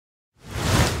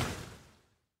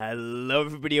Hello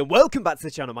everybody and welcome back to the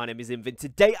channel. My name is Invin.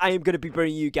 Today I am going to be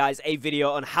bringing you guys a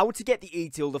video on how to get the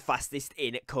E-tool the fastest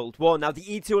in Cold War. Now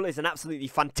the E-tool is an absolutely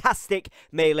fantastic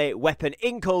melee weapon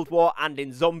in Cold War and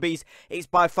in zombies. It's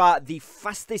by far the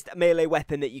fastest melee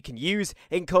weapon that you can use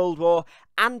in Cold War,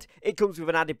 and it comes with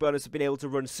an added bonus of being able to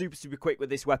run super quick with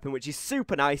this weapon, which is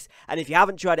super nice. And if you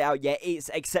haven't tried it out yet, it's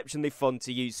exceptionally fun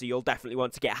to use, so you'll definitely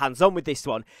want to get hands on with this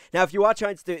one. Now if you are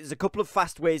trying to do it, there's a couple of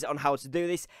fast ways on how to do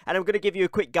this, and I'm going to give you a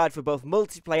quick guide for both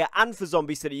multiplayer and for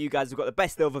zombies so that you guys have got the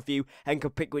best overview and can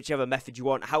pick whichever method you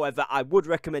want. However, I would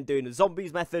recommend doing the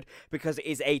zombies method because it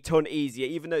is a ton easier.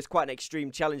 Even though it's quite an extreme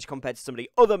challenge compared to some of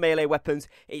the other melee weapons,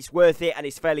 it's worth it and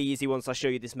it's fairly easy once I show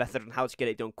you this method on how to get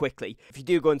it done quickly. If you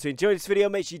do go on to enjoy this video,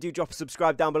 make sure you do drop a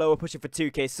subscribe down below. We're pushing for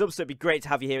 2k subs, so it'd be great to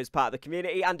have you here as part of the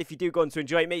community. And if you do go on to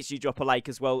enjoy it, make sure you drop a like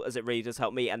as well, as it really does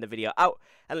help me and the video out.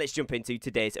 And let's jump into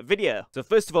today's video. So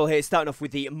first of all, here, starting off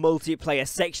with the multiplayer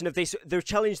section of this, the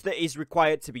challenge that is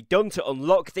required to be done to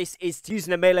unlock this is to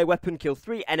using a melee weapon, kill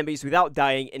 3 enemies without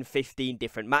dying in 15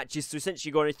 different matches. So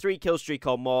essentially going a 3 kill streak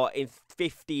or more in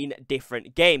 15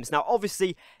 different games. Now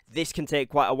obviously this can take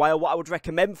quite a while. What I would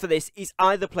recommend for this is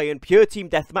either playing pure team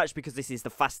deathmatch, because this is the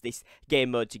fastest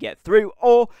game mode to get through,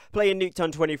 or playing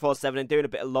Nuketown 24/7 and doing a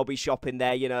bit of lobby shopping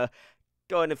there, you know,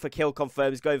 going for kill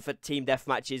confirms, going for team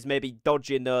deathmatches, maybe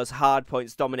dodging those hard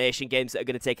points domination games that are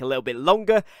going to take a little bit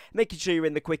longer, making sure you're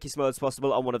in the quickest modes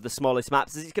possible on one of the smallest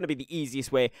maps, as it's going to be the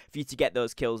easiest way for you to get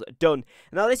those kills done.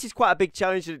 Now this is quite a big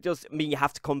challenge, and it does mean you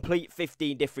have to complete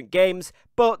 15 different games,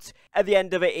 but at the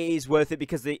end of it, it is worth it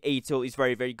because the E-tool is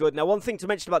very good. Now one thing to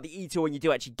mention about the E-tool when you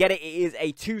do actually get it, it is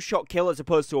a 2-shot kill as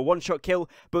opposed to a 1-shot kill,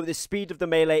 but the speed of the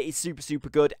melee is super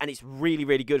good, and it's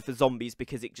really good for zombies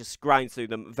because it just grinds through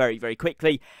them very quickly.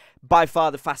 By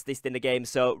far the fastest in the game,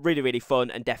 so really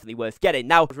fun and definitely worth getting.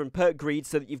 Now run perk greed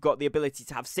so that you've got the ability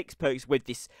to have 6 perks with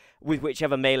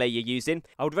whichever melee you're using.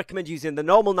 I would recommend using the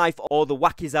normal knife or the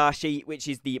wakizashi, which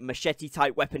is the machete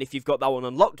type weapon, if you've got that one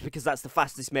unlocked, because that's the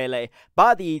fastest melee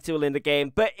by the E-tool in the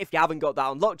game. But if you haven't got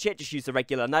that unlocked yet, just use the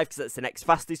regular knife because that's the next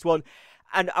fastest one.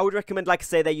 And I would recommend, like I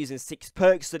say, they're using 6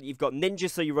 perks so that you've got ninja,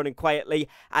 so you're running quietly,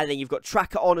 and then you've got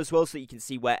tracker on as well so that you can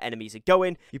see where enemies are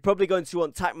going. You're probably going to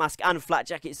want tac mask and flat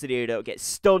jacket so that you don't get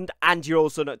stunned, and you're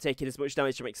also not taking as much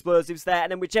damage from explosives there.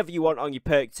 And then whichever you want on your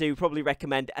perk too, probably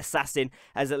recommend assassin,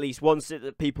 as at least once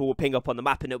that people will ping up on the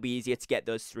map and it'll be easier to get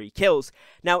those 3 kills.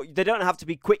 Now they don't have to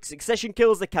be quick succession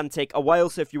kills, they can take a while,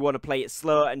 so if you want to play it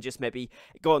slow and just maybe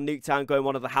go on Nuketown, go in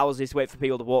one of the houses, wait for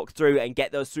people to walk through and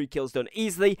get those 3 kills done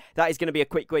easily, that is going to be a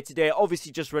quick way to do it.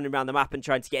 Obviously just running around the map and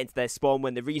trying to get into their spawn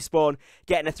when they respawn,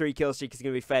 getting a 3 kill streak is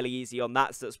going to be fairly easy on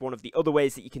that, so that's one of the other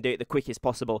ways that you can do it the quickest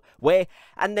possible way.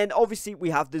 And then obviously we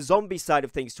have the zombie side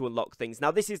of things to unlock things. Now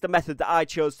this is the method that I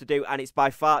chose to do, and it's by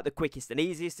far the quickest and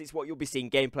easiest. It's what you'll be seeing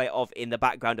gameplay of in the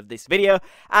background of this video,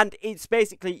 and it's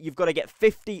basically you've got to get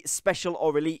 50 special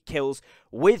or elite kills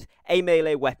with a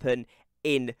melee weapon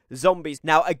in zombies.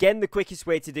 Now again, the quickest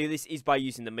way to do this is by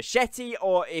using the machete,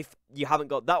 or if you haven't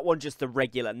got that one, just the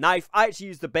regular knife. I actually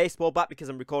use the baseball bat because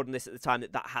I'm recording this at the time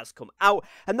that has come out,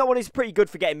 and that one is pretty good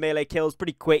for getting melee kills,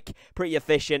 pretty quick, pretty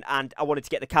efficient, and I wanted to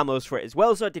get the camos for it as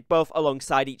well, so I did both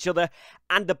alongside each other.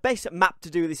 And the best map to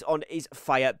do this on is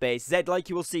Fire Base Z. Like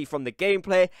you will see from the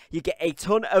gameplay, you get a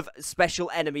ton of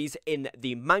special enemies in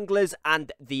the manglers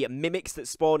and the mimics that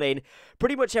spawn in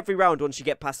pretty much every round. Once you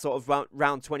get past sort of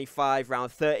round 25,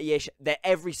 round 30ish, they're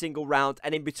every single round,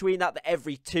 and in between that they're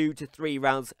every 2 to 3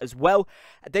 rounds as well.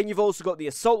 Then you've also got the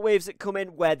assault waves that come in,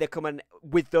 where they're coming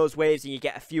with those waves and you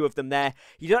get a few of them there.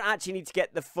 You don't actually need to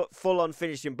get the full-on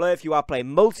finishing blow if you are playing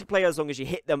multiplayer, as long as you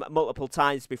hit them multiple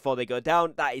times before they go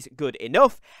down. That is good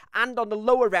enough. And on the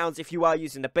lower rounds, if you are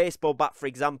using the baseball bat, for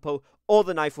example, or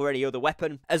the knife or any other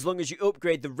weapon, as long as you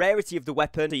upgrade the rarity of the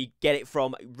weapon, so you get it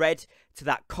from red to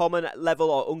that common level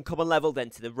or uncommon level, then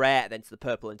to the rare, then to the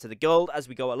purple and to the gold as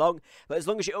we go along. But as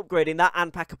long as you're upgrading that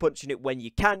and pack-a-punching it when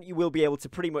you can, you will be able to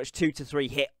pretty much 2 to 3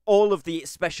 hit all of the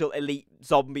special elite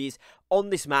zombies on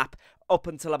this map up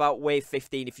until about wave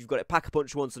 15 if you've got it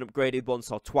pack-a-punch once and upgraded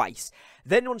once or twice.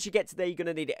 Then once you get to there, you're going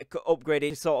to need it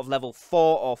upgraded to sort of level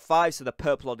 4 or 5, so the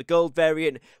purple or the gold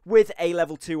variant, with a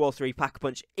level 2 or 3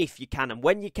 pack-a-punch if you can and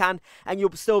when you can, and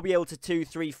you'll still be able to 2,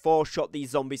 3, 4 shot these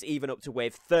zombies even up to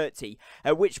wave 30,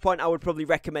 at which point I would probably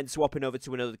recommend swapping over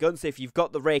to another gun. So if you've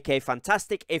got the Reike,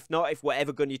 fantastic. If not, if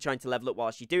whatever gun you're trying to level up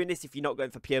whilst you're doing this, if you're not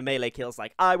going for pure melee kills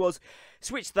like I was,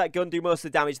 switch to that gun, do most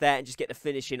of the damage there, and just get the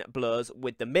finishing blows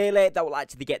with the melee. that will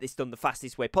actually get this done the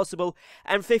fastest way possible.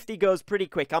 And 50 goes pretty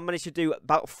quick. I managed to do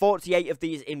about 48 of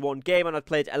these in one game, and I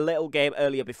played a little game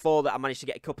earlier before that. I managed to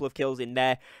get a couple of kills in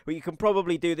there, but you can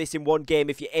probably do this in one game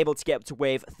if you're able to get up to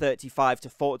wave 35 to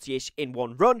 40-ish in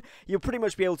one run. You'll pretty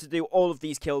much be able to do all of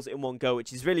these kills in one go,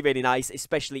 which is really, really nice,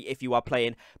 especially if you are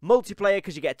playing multiplayer,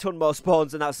 because you get a ton more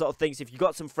spawns and that sort of thing. So if you've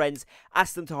got some friends,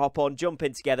 ask them to hop on, jump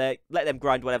in together, let them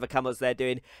grind whatever camos they're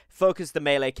doing, focus the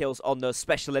melee kills on those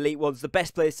special elite ones. The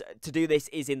best place to do this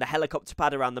is in the helicopter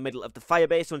pad around the middle of the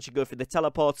firebase. Once you go through the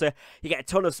teleporter, you get a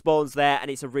ton of spawns there, and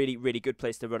it's a really, really good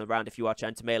place to run around if you are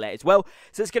trying to melee as well.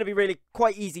 So it's going to be really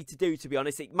quite easy to do, to be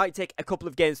honest. It might take a couple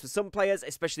of games for some players,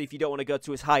 especially if you don't want to go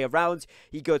to as high a round.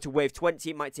 You go to wave 20,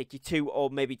 it might take you 2 or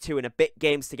maybe 2 and a bit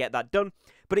games to get that done,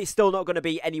 but it's still not going to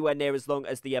be anywhere near as long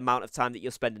as the amount of time that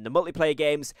you'll spend in the multiplayer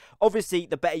games. Obviously,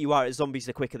 the better you are at zombies,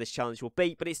 the quicker this challenge will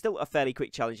be, but it's still a fairly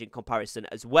quick challenge in comparison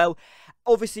as well.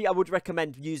 Obviously, I would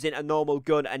recommend using a normal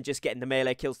gun and just getting the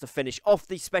melee kills to finish off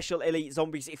the special elite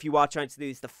zombies if you are trying to do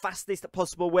this the fastest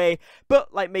possible way.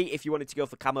 But like me, if you wanted to go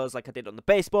for camos like I did on the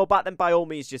baseball bat, then by all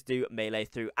means just do melee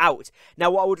throughout.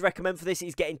 Now, what I would recommend for this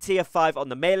is getting tier 5 on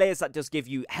the melee, as that does give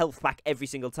you health back every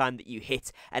single time that you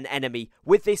hit an enemy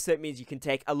with this. So it means you can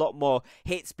take a lot more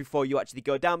hits before you actually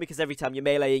go down, because every time you're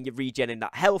meleeing, you're regenerating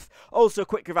that health. Also,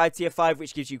 quick revive tier 5,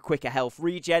 which gives you quicker health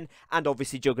regen, and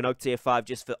obviously Juggernaut tier 5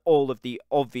 just for all of the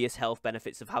obvious health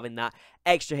benefits of having that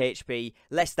extra HP,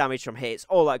 less damage from hits,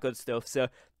 all that good stuff. So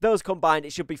those combined,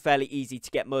 it should be fairly easy to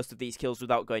get most of these kills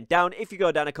without going down. If you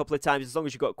go down a couple of times, as long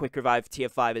as you've got quick revive tier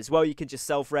 5 as well, you can just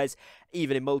self-res,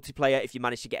 even in multiplayer, if you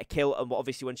manage to get a kill. And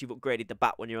obviously, once you've upgraded the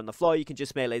bat when you're on the floor, you can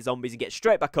just melee zombies and get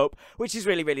straight back up, which is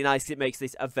really, really nice. It makes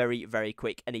this a very, very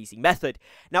quick and easy method.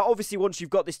 Now, obviously, once you've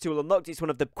got this tool unlocked, it's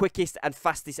one of the quickest and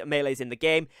fastest melees in the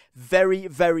game. Very,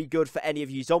 very good for any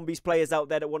of you zombies players out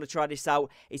there that want to try this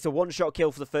out. It's a one-shot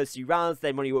kill for the first 2 rounds.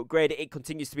 Then when you upgrade it, it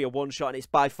continues to be a one-shot, and it's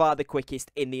by far the quickest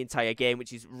in the entire game,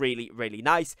 which is really, really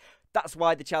nice. That's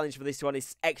why the challenge for this one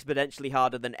is exponentially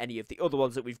harder than any of the other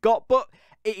ones that we've got, but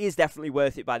it is definitely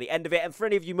worth it by the end of it. And for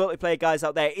any of you multiplayer guys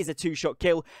out there, it is a 2-shot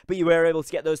kill, but you were able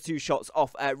to get those 2 shots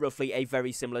off at roughly a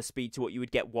very similar speed to what you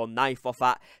would get 1 knife off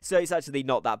at, so it's actually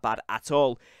not that bad at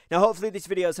all. Now, hopefully this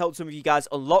video has helped some of you guys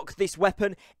unlock this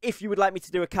weapon. If you would like me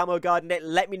to do a camo guide in it,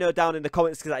 let me know down in the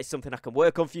comments, because that is something I can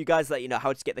work on for you guys, let you know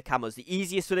how to get the camos the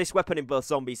easiest for this weapon in both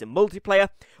zombies and multiplayer.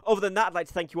 Other than that, I'd like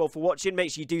to thank you all for watching.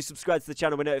 Make sure you do subscribe to the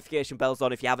channel with notification bells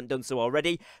on if you haven't done so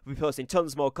already. We'll be posting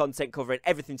tons more content covering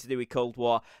everything to do with Cold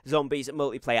War, zombies,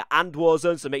 multiplayer and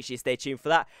Warzone, so make sure you stay tuned for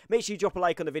that. Make sure you drop a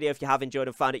like on the video if you have enjoyed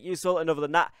and found it useful, and other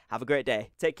than that, have a great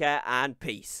day. Take care and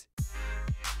peace.